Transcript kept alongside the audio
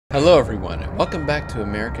Hello everyone, and welcome back to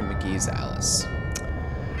American McGee's Alice.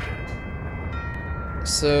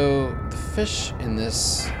 So, the fish in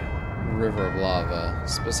this river of lava,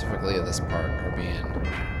 specifically at this part, are being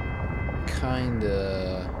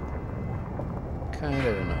kinda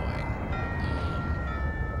annoying.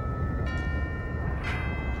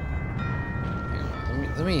 Hang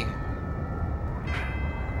on, let me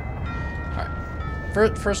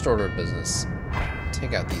alright. First order of business,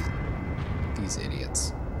 take out these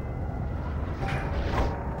idiots.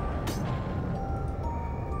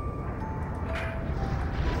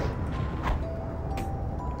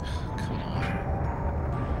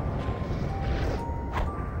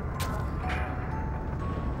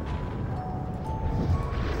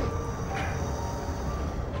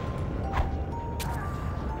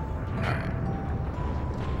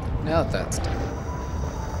 Now that that's done.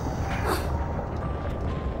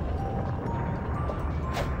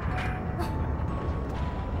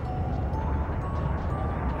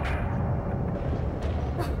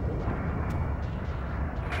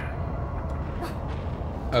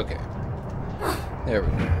 Okay. There we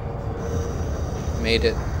go. Made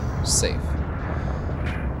it safe.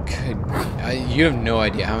 Good. You have no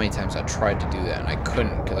idea how many times I tried to do that and I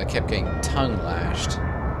couldn't because I kept getting tongue lashed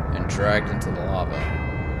and dragged into the lava.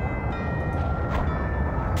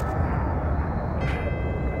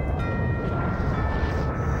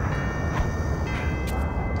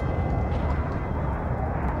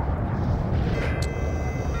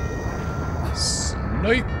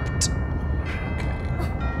 Sniped! Okay.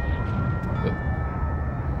 Whoop.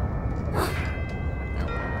 Oh,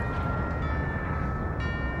 whatever.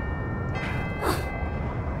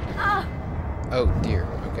 Oh dear,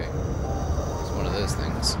 okay. It's one of those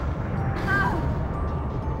things.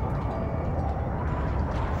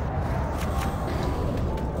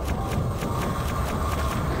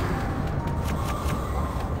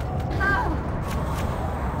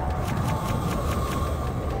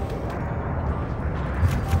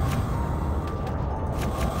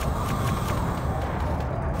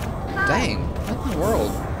 Dang, what in the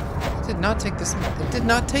world? It did not take this. It did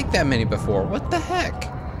not take that many before. What the heck?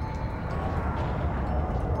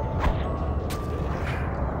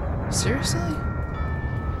 Seriously?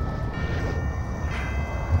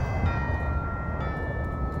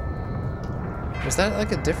 Was that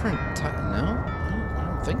like a different time? No? I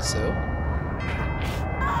don't think so.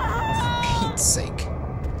 Oh, for Pete's sake.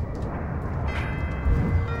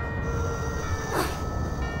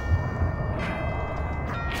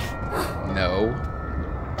 No.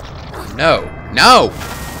 No. No!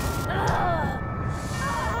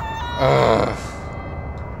 Ugh.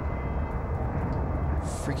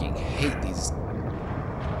 Freaking hate these.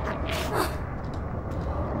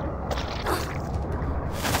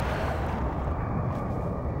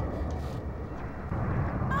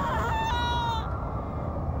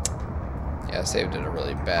 Yeah, I saved at a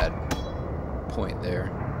really bad point there.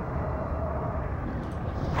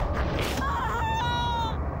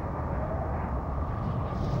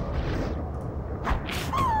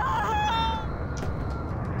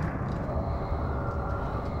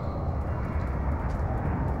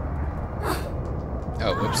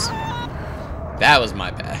 Oh, whoops. That was my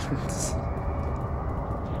bad.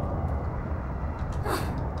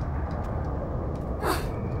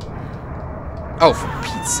 Oh, for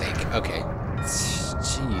Pete's sake. Okay.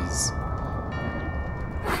 Jeez.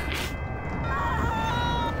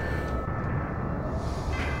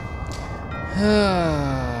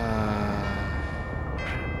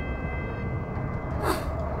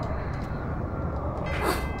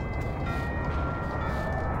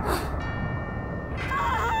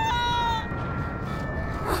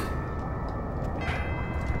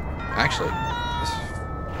 Actually,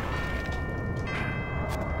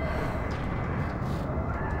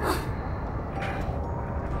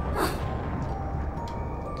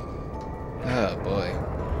 oh boy,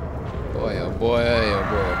 boy, oh boy, oh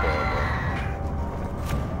boy, oh boy, oh boy.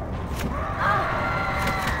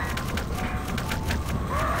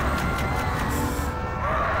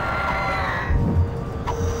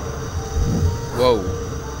 Whoa.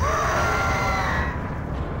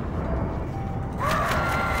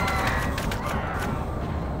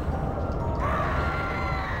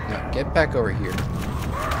 Get back over here.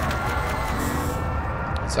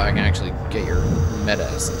 So I can actually get your meta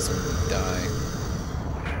essence when you die.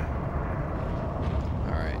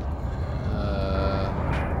 Alright.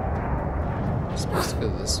 Supposed to go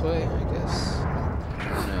this way, I guess?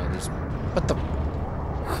 No, there's... What the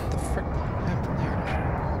frick happened there?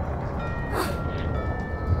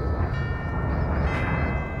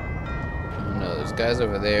 Oh no, there's guys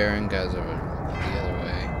over there and guys over the other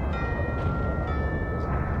way.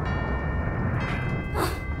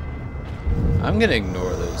 I'm gonna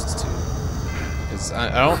ignore those two. Cause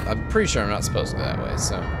I'm pretty sure I'm not supposed to go that way,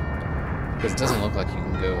 so. Because it doesn't look like you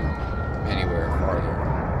can go anywhere farther.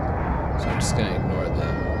 So I'm just gonna ignore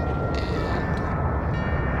them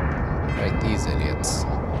and fight these idiots.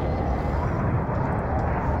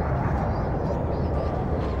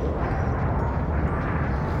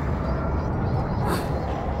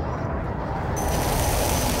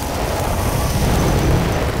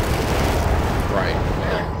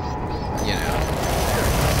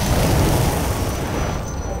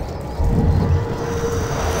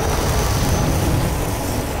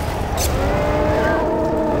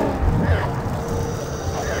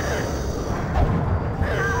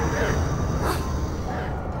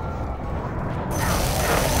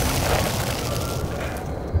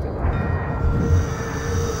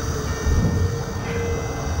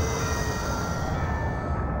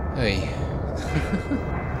 Hey.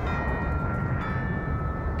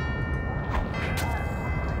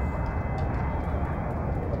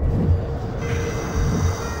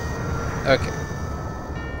 Okay.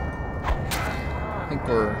 I think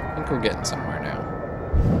we're getting somewhere now.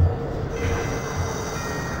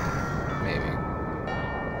 Maybe.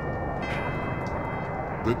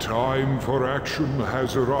 The time for action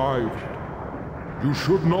has arrived. You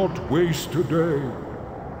should not waste a day.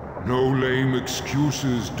 No lame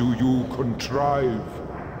excuses do you contrive,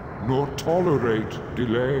 nor tolerate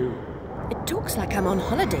delay. It talks like I'm on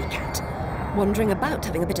holiday, Cat. Wandering about,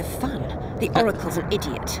 having a bit of fun. The Oracle's an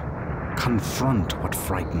idiot. Confront what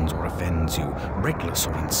frightens or offends you. Reckless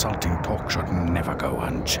or insulting talk should never go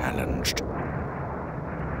unchallenged.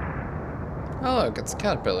 Oh look, it's a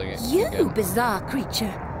caterpillar again. You bizarre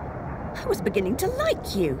creature. I was beginning to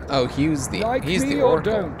like you. Oh, he's the Like he's me the or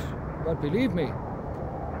Oracle. don't, but believe me,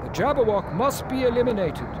 the Jabberwock must be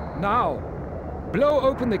eliminated, now. Blow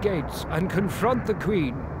open the gates and confront the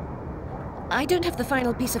Queen. I don't have the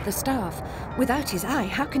final piece of the staff. Without his eye,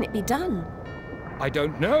 how can it be done? I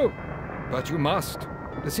don't know, but you must.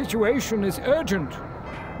 The situation is urgent.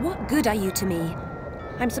 What good are you to me?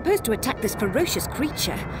 I'm supposed to attack this ferocious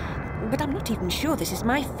creature, but I'm not even sure this is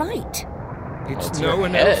my fight. It's it's no your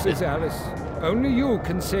one head. else's, Alice. Only you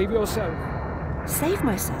can save yourself. Save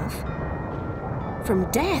myself? From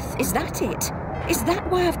death, is that it? Is that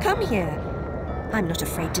why I've come here? I'm not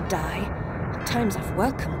afraid to die. At times I've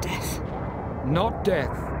welcomed death. Not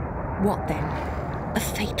death. What then? A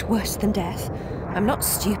fate worse than death? I'm not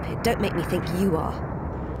stupid, don't make me think you are.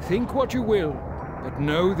 Think what you will, but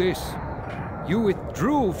know this. You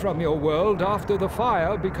withdrew from your world after the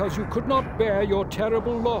fire because you could not bear your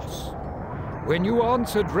terrible loss. When you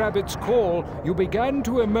answered Rabbit's call, you began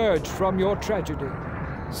to emerge from your tragedy.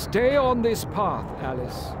 Stay on this path,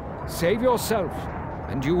 Alice. Save yourself,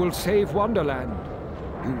 and you will save Wonderland.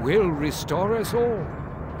 You will restore us all.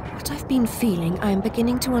 What I've been feeling, I am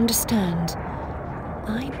beginning to understand.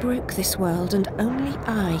 I broke this world, and only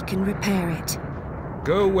I can repair it.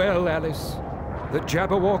 Go well, Alice. The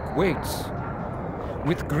Jabberwock waits.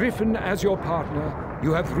 With Griffin as your partner,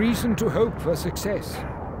 you have reason to hope for success.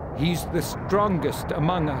 He's the strongest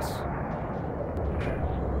among us.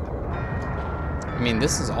 I mean,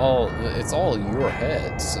 this is all, it's all your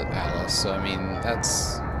heads, Alice. So, I mean,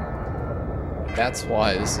 that's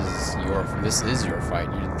why this is your fight.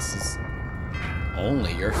 This is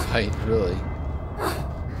only your fight, really.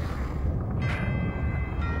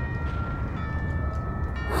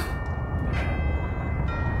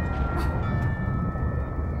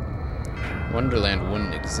 Wonderland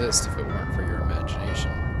wouldn't exist if it weren't for your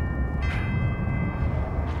imagination.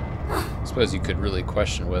 I suppose you could really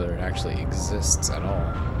question whether it actually exists at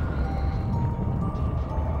all.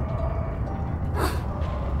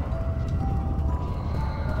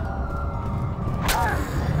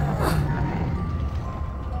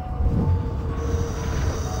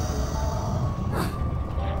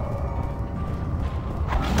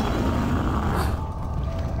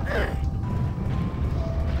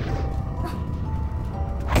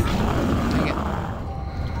 Dang it.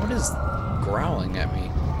 What is growling at me?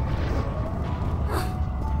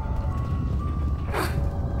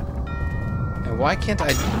 And why can't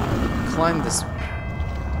I climb this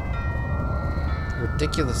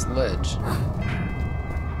ridiculous ledge? I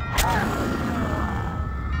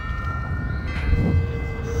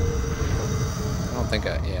don't think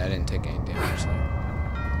yeah, I didn't take any damage there.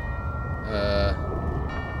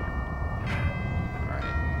 Alright.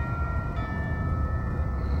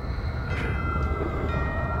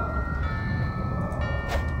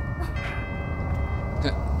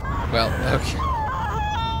 Well, okay.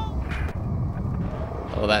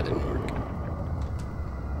 Well, that didn't work.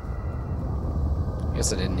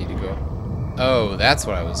 Guess I didn't need to go. Oh, that's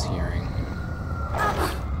what I was hearing.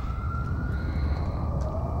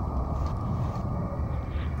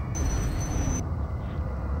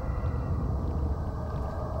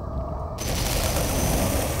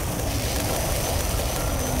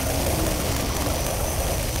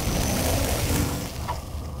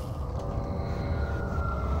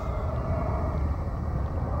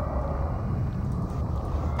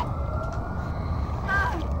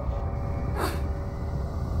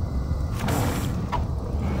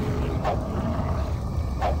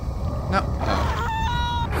 No. Oh.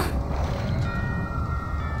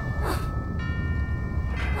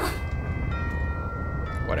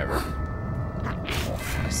 Whatever.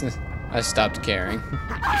 I stopped caring. I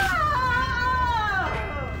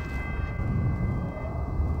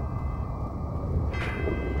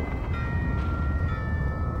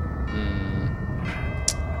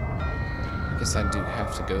guess I do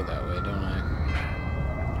have to go that way, don't I?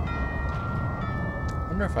 I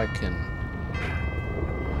wonder if I can...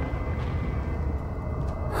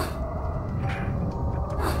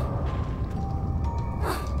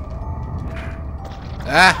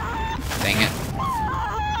 Ah! Dang it.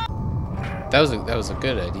 That was a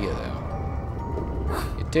good idea, though.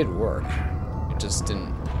 It did work. It just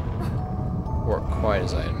didn't work quite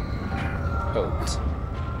as I had hoped.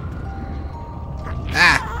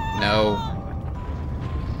 Ah! No.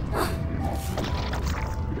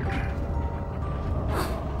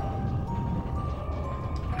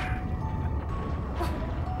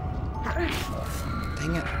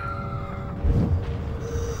 Dang it.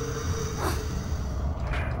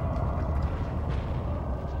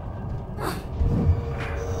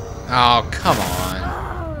 Oh, come on.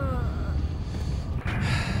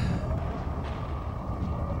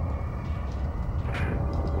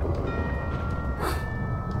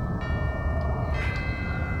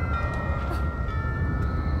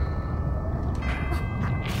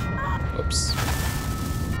 Whoops.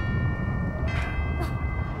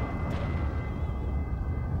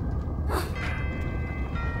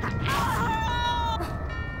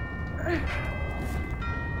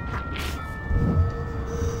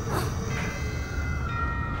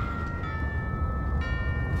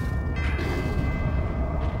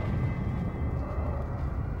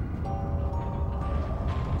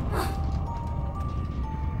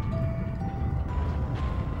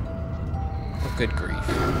 Good grief.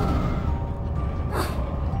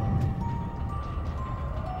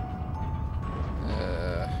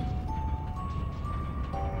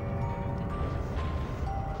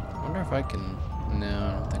 I wonder if I can... No,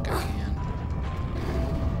 I don't think I can.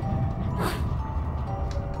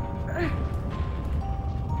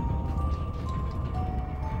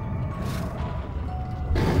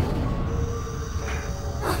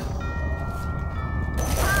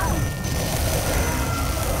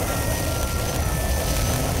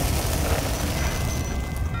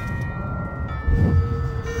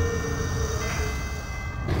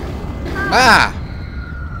 Ah!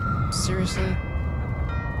 Seriously?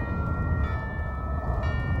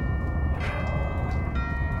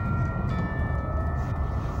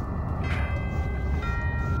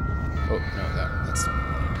 Oh, no, that's not what I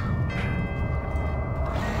wanted.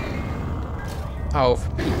 Oh,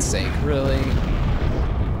 for Pete's sake, really?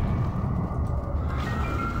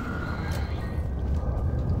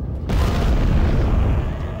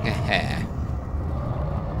 Heh.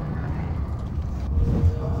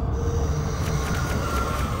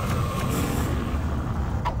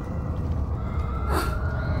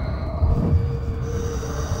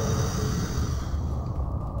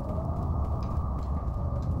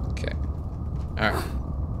 Alright.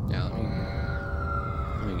 Now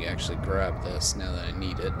let me actually grab this now that I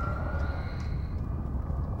need it.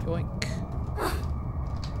 Yoink.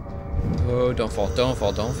 Oh, don't fall, don't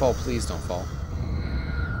fall, don't fall, please don't fall.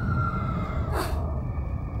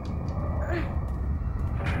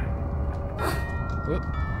 Whoop.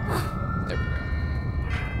 There we go.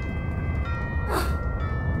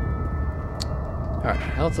 Alright,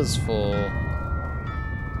 health is full.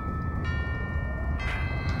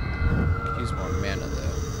 Use more mana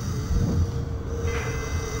though.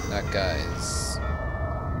 That guy's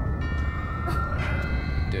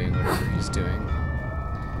doing whatever he's doing.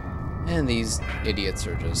 And these idiots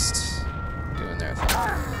are just doing their thing.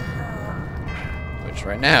 Which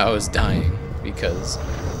right now is dying because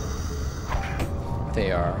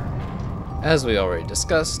they are, as we already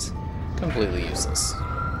discussed, completely useless.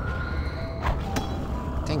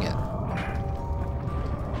 Dang it.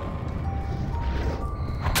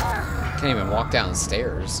 Can't even walk down the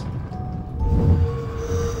stairs.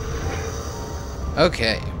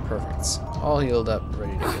 Okay, perfect. All healed up,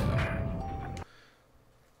 ready to go.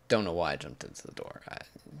 Don't know why I jumped into the door.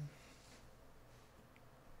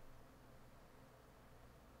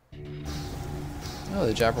 Oh,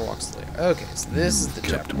 the Jabberwock's lair. Okay, so this is the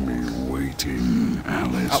Kept Jabberwock. me waiting,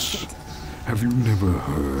 Alice. Have you never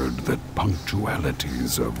heard that punctuality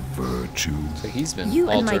is a virtue? So he's been You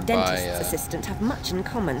and my altered by. dentist's assistant have much in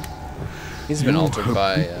common. He's been You altered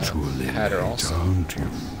by habitually Hatter late, also. aren't you?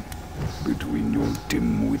 Between your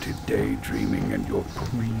dim-witted daydreaming and your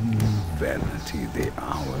preemie vanity, the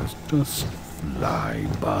hours just fly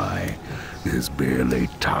by. There's barely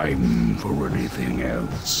time for anything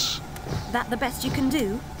else. That the best you can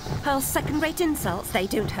do? Hurl second-rate insults, they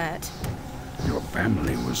don't hurt. Your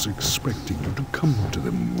family was expecting you to come to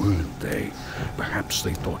them, weren't they? Perhaps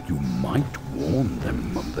they thought you might warn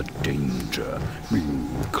them of the danger,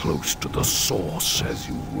 being close to the source as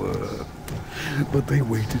you were. But they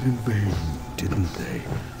waited in vain, didn't they?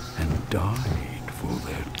 And died for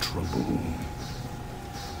their trouble.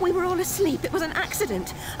 We were all asleep. It was an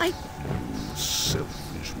accident.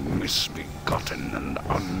 Selfish, misbegotten, and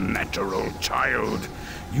unnatural child.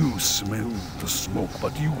 You smelled the smoke,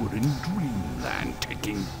 but you were in dreamland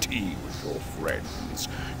taking tea with your friends.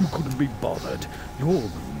 You couldn't be bothered. Your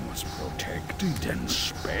room was protected and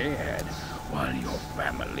spared, while your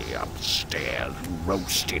family upstairs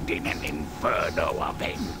roasted in an inferno of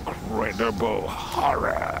incredible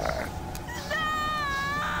horror.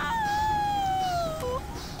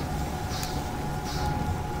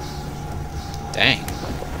 Dang.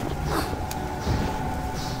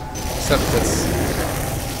 Except that's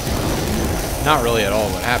not really at all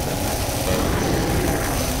what happened.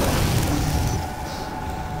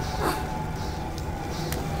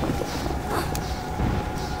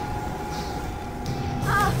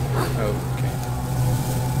 Okay.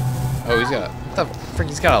 Oh, he's got what the frick?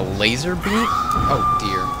 He's got a laser beam? Oh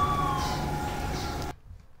dear.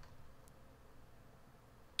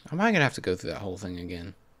 Am I gonna have to go through that whole thing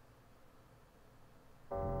again?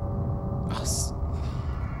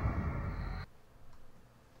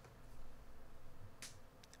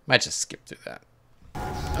 Might just skip through that.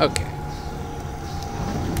 Okay.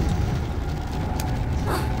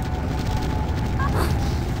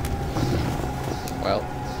 Well,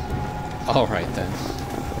 all right then.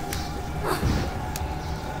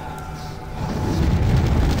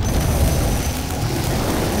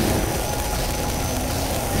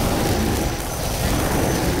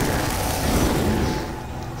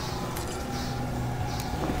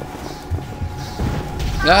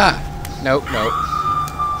 Ah! Nope, nope.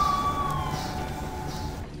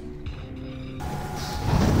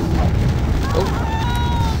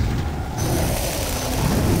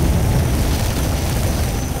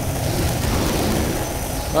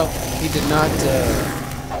 Well, he did not,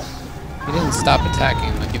 he didn't stop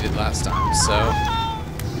attacking like he did last time, so...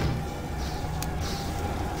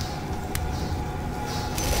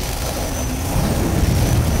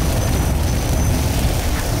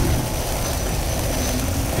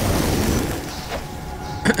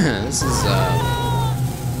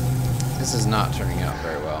 This is not turning out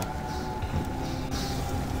very well.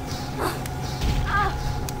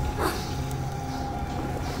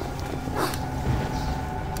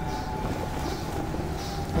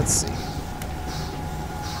 Let's see.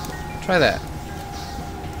 Try that.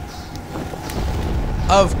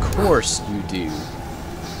 Of course you do.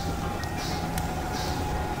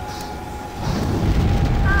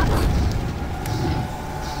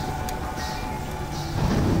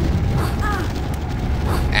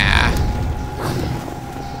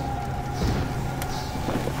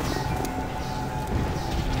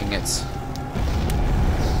 Dang it.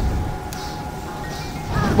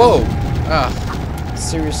 Whoa! Ah.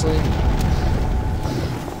 Seriously?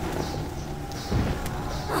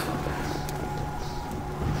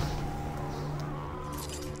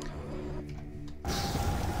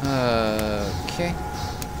 Okay.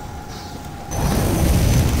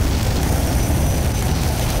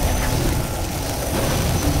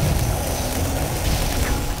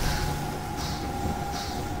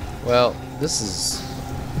 Well, this is...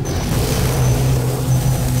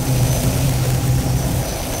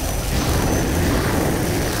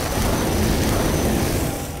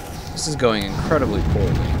 This is going incredibly poorly.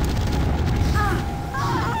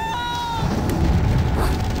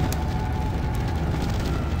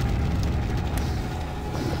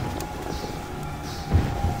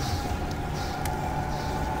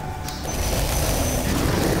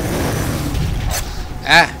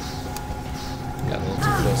 Ah! Got a little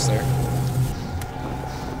too close there.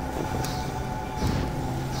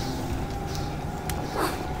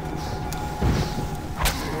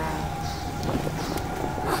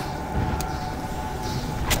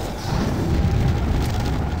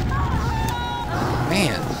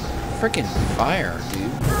 Man, freaking fire,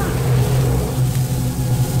 dude.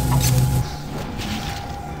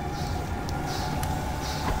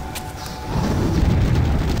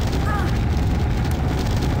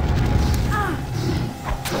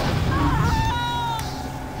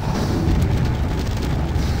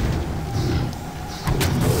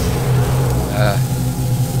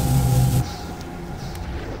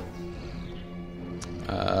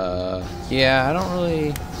 Yeah, I don't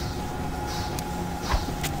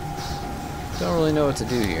really know what to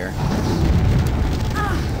do here.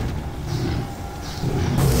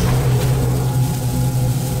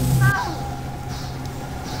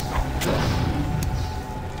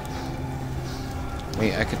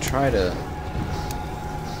 Wait, I could try to...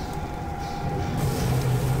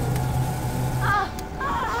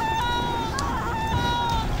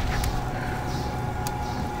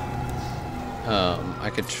 I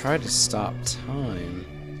could try to stop time.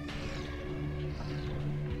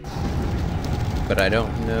 But I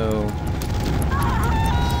don't know...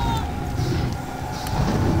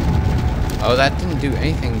 Oh, that didn't do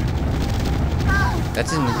anything... That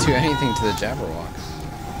didn't do anything to the Jabberwock.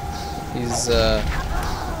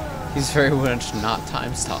 He's very much not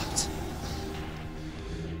time stopped.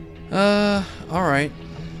 Alright.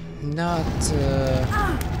 Not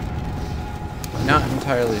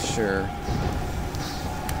entirely sure.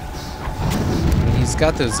 I mean, he's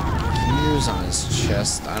got those gears on his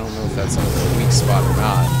chest. I don't know if that's a weak spot or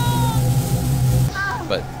not.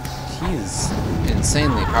 But he's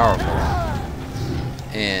insanely powerful.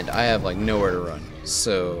 And I have like nowhere to run.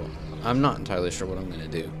 So I'm not entirely sure what I'm gonna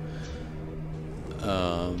do.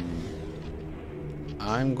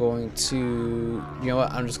 I'm going to, you know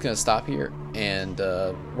what, I'm just going to stop here and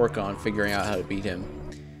work on figuring out how to beat him.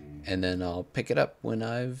 And then I'll pick it up when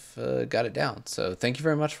I've got it down. So thank you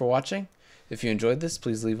very much for watching. If you enjoyed this,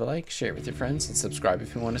 please leave a like, share it with your friends, and subscribe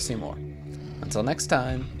if you want to see more. Until next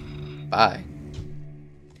time, bye.